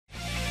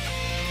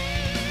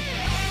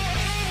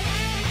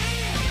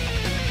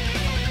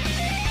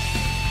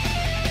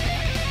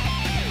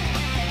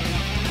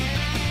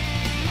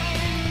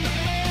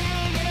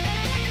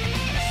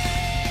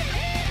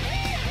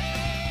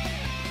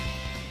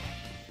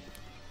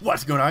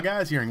What's going on,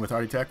 guys? Hearing with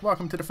Artie Tech.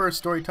 Welcome to the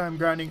first storytime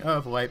grinding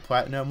of Light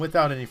Platinum.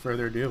 Without any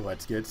further ado,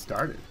 let's get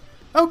started.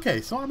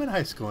 Okay, so I'm in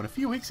high school, and a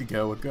few weeks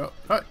ago,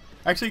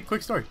 actually,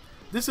 quick story.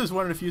 This is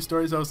one of the few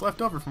stories that was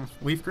left over from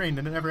Leaf Green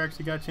and it never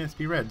actually got a chance to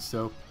be read,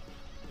 so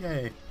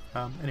yay.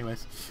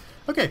 Anyways.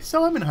 Okay,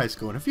 so I'm in high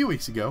school, and a few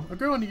weeks ago, a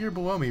girl in the year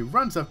below me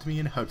runs up to me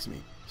and hugs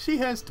me. She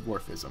has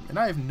dwarfism, and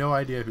I have no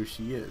idea who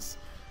she is.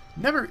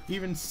 Never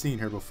even seen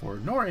her before,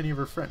 nor any of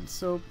her friends,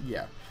 so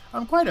yeah.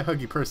 I'm quite a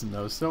huggy person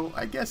though, so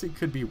I guess it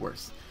could be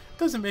worse.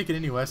 Doesn't make it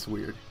any less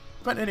weird.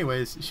 But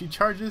anyways, she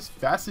charges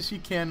fast as she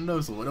can on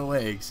those little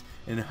legs,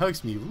 and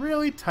hugs me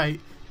really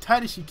tight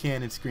as she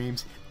can, and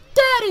screams,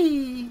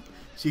 "Daddy!"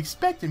 She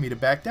expected me to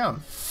back down.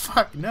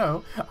 Fuck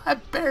no, I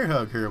bear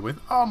hug her with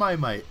all my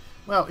might.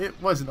 Well,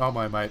 it wasn't all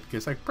my might,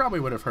 because I probably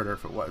would have hurt her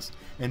if it was.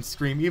 And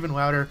scream even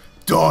louder,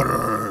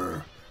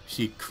 "Daughter!"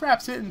 She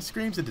craps it and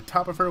screams at the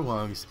top of her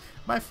lungs.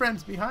 My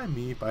friends behind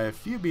me, by a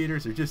few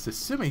meters, are just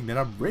assuming that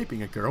I'm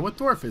raping a girl with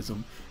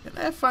dwarfism, and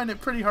I find it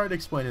pretty hard to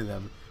explain to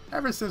them.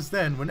 Ever since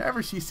then,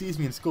 whenever she sees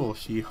me in school,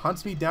 she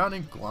hunts me down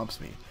and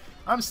glomps me.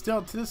 I'm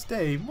still, to this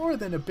day, more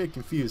than a bit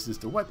confused as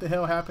to what the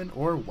hell happened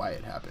or why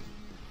it happened.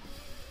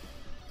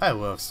 I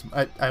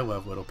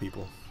love little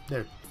people.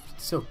 They're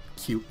so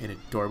cute and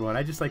adorable, and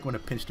I just want to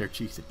pinch their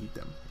cheeks and eat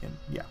them. And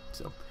yeah,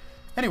 so...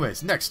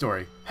 Anyways, next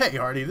story. Hey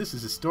Artie, this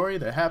is a story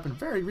that happened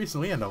very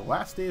recently on the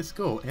last day of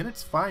school, and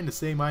it's fine to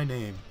say my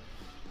name.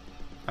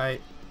 I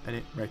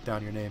didn't write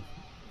down your name.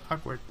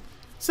 Awkward.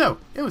 So,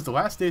 it was the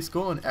last day of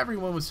school and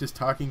everyone was just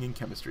talking in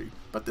chemistry,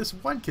 but this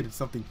one kid had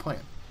something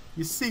planned.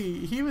 You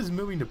see, he was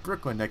moving to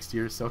Brooklyn next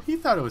year, so he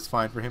thought it was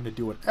fine for him to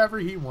do whatever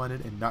he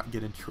wanted and not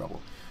get in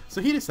trouble.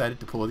 So he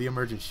decided to pull the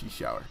emergency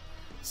shower.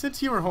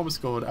 Since you were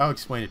homeschooled, I'll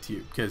explain it to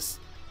you, because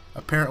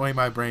apparently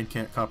my brain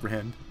can't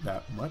comprehend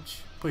that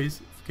much.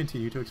 Please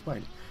continue to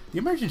explain. The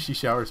emergency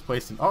shower is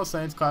placed in all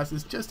science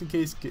classes just in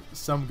case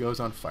some goes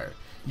on fire.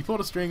 You pull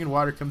the string and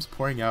water comes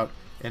pouring out,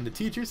 and the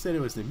teacher said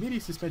it was the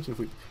immediate suspension of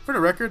leave. For the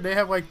record, they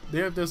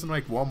have those in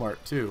like Walmart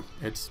too.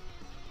 It's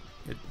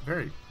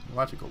very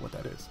logical what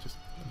that is.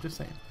 I'm just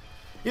saying.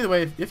 Either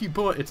way, if you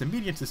pull it, it's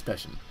immediate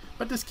suspension.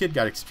 But this kid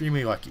got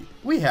extremely lucky.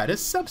 We had a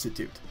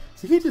substitute.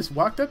 So he just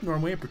walked up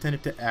normally and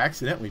pretended to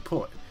accidentally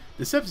pull it.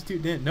 The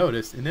substitute didn't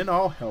notice, and then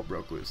all hell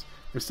broke loose.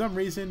 For some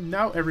reason,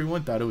 now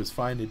everyone thought it was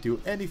fine to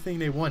do anything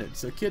they wanted,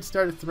 so kids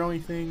started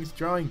throwing things,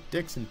 drawing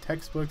dicks in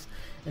textbooks,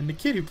 and the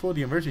kid who pulled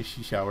the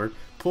emergency shower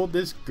pulled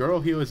this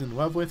girl he was in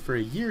love with for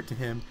a year to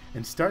him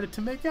and started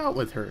to make out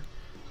with her.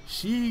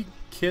 She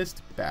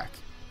kissed back.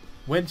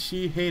 When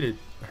she hated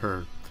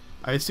her.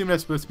 I assume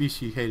that's supposed to be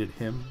she hated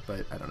him,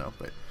 but I don't know.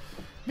 But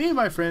me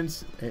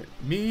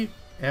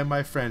and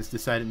my friends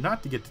decided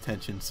not to get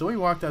detention, so we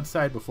walked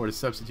outside before the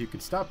substitute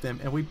could stop them,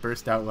 and we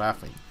burst out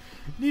laughing.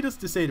 Needless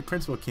to say, the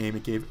principal came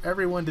and gave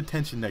everyone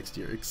detention next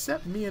year,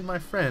 except me and my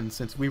friends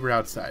since we were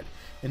outside.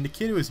 And the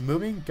kid who was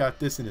moving got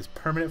this in his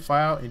permanent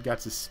file and got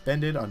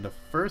suspended on the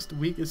first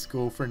week of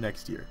school for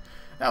next year.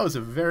 That was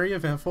a very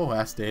eventful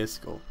last day of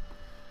school.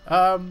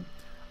 I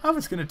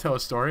was going to tell a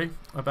story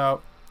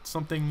about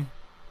something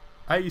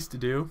I used to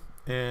do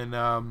in,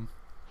 I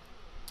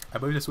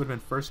believe this would have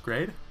been first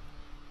grade,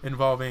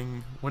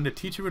 involving when the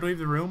teacher would leave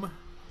the room,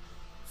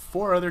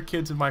 4 other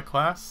kids in my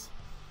class,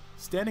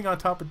 standing on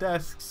top of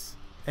desks,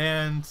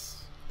 and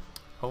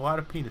a lot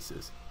of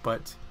penises,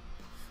 but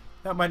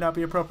that might not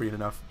be appropriate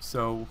enough,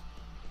 so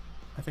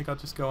I think I'll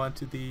just go on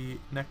to the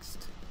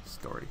next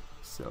story.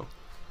 So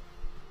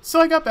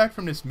I got back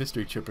from this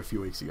mystery trip a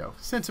few weeks ago.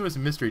 Since it was a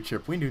mystery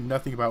trip, we knew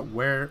nothing about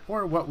where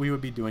or what we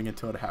would be doing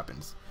until it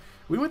happens.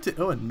 We went to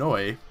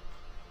Illinois,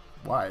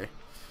 why?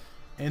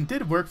 And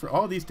did work for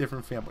all these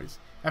different families.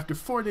 After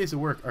 4 days of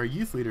work, our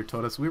youth leader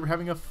told us we were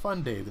having a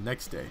fun day the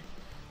next day.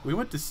 We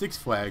went to Six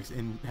Flags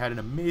and had an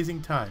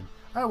amazing time.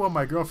 I won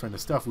my girlfriend a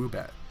stuffed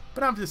Woobat,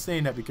 but I'm just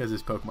saying that because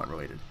it's Pokemon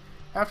related.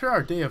 After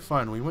our day of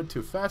fun, we went to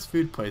a fast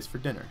food place for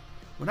dinner.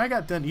 When I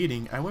got done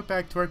eating, I went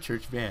back to our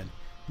church van.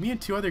 Me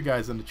and 2 other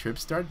guys on the trip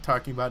started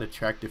talking about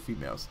attractive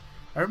females.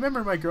 I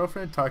remember my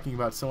girlfriend talking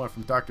about someone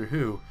from Doctor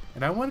Who,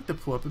 and I wanted to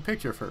pull up a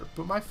picture of her,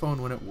 but my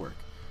phone wouldn't work.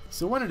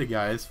 So one of the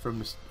guys, for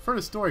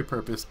the story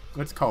purpose,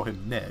 let's call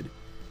him Ned.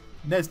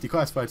 Ned's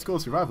Declassified School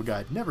Survival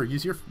Guide: never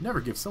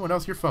give someone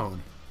else your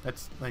phone.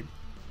 That's like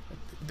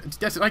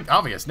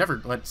obvious.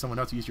 Never let someone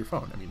else use your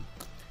phone. I mean,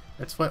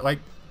 that's what, like,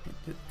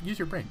 use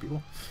your brain,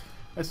 people.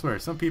 I swear,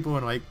 some people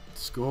in like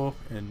school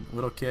and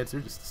little kids,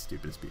 they're just the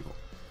stupidest people.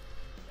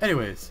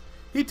 Anyways,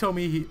 he told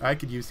me I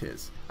could use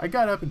his. I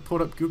got up and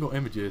pulled up Google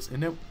Images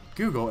and then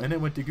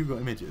went to Google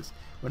Images.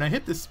 When I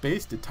hit the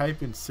space to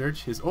type in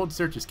search, his old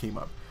searches came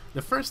up.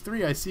 The first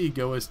 3 I see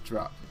go as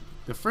drop.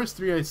 The first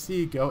 3 I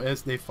see go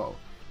as they fall.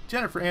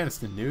 Jennifer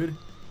Aniston nude,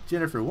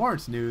 Jennifer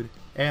Lawrence nude,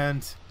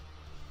 and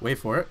wait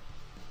for it,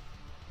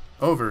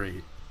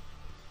 ovary.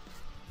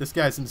 This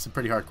guy's into some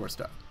pretty hardcore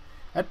stuff.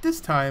 At this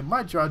time,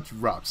 my jaw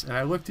drops, and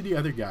I look to the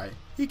other guy,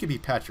 he could be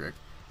Patrick,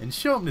 and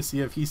show him to see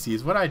if he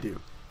sees what I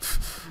do.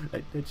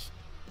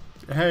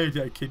 Hey,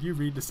 can you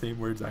read the same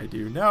words I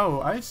do?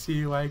 No, I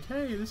see, like,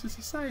 hey, this is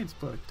a science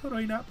book.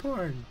 Totally not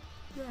porn.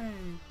 Yay.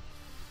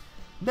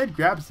 Ned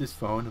grabs his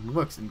phone and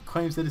looks and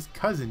claims that his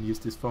cousin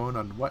used his phone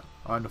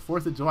on the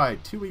 4th of July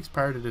 2 weeks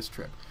prior to this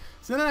trip.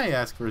 So then I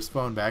ask for his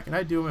phone back and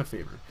I do him a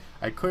favor.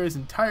 I clear his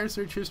entire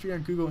search history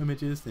on Google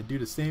Images and do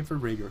the same for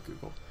regular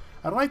Google.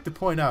 I'd like to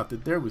point out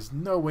that there was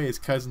no way his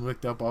cousin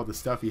looked up all the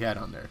stuff he had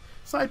on there.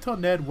 So I told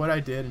Ned what I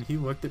did and he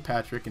looked at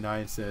Patrick and I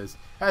and says,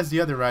 as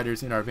the other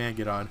riders in our van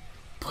get on,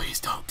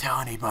 "Please don't tell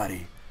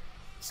anybody."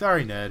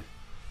 Sorry, Ned.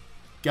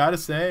 Gotta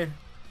say,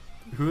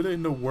 who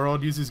in the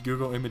world uses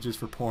Google Images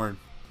for porn?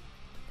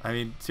 I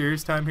mean,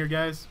 serious time here,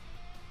 guys.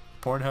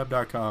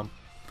 Pornhub.com.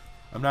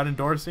 I'm not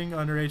endorsing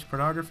underage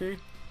pornography,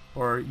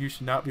 or you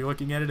should not be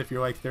looking at it if you're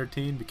like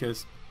 13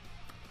 because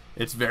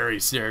it's very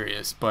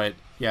serious. But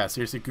yeah,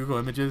 seriously, Google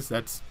Images,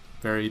 that's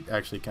very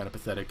actually kind of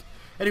pathetic.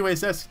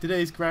 Anyways, that's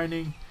today's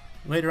grinding.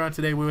 Later on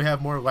today, we will have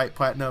more Light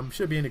Platinum.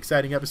 Should be an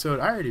exciting episode.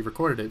 I already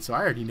recorded it, so I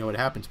already know what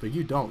happens, but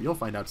you don't. You'll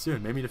find out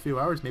soon. Maybe in a few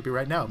hours, maybe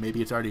right now.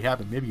 Maybe it's already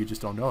happened. Maybe you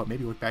just don't know it.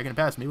 Maybe look back in the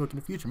past. Maybe look in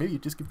the future. Maybe you're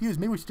just confused.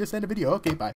 Maybe we should just end the video. Okay, bye.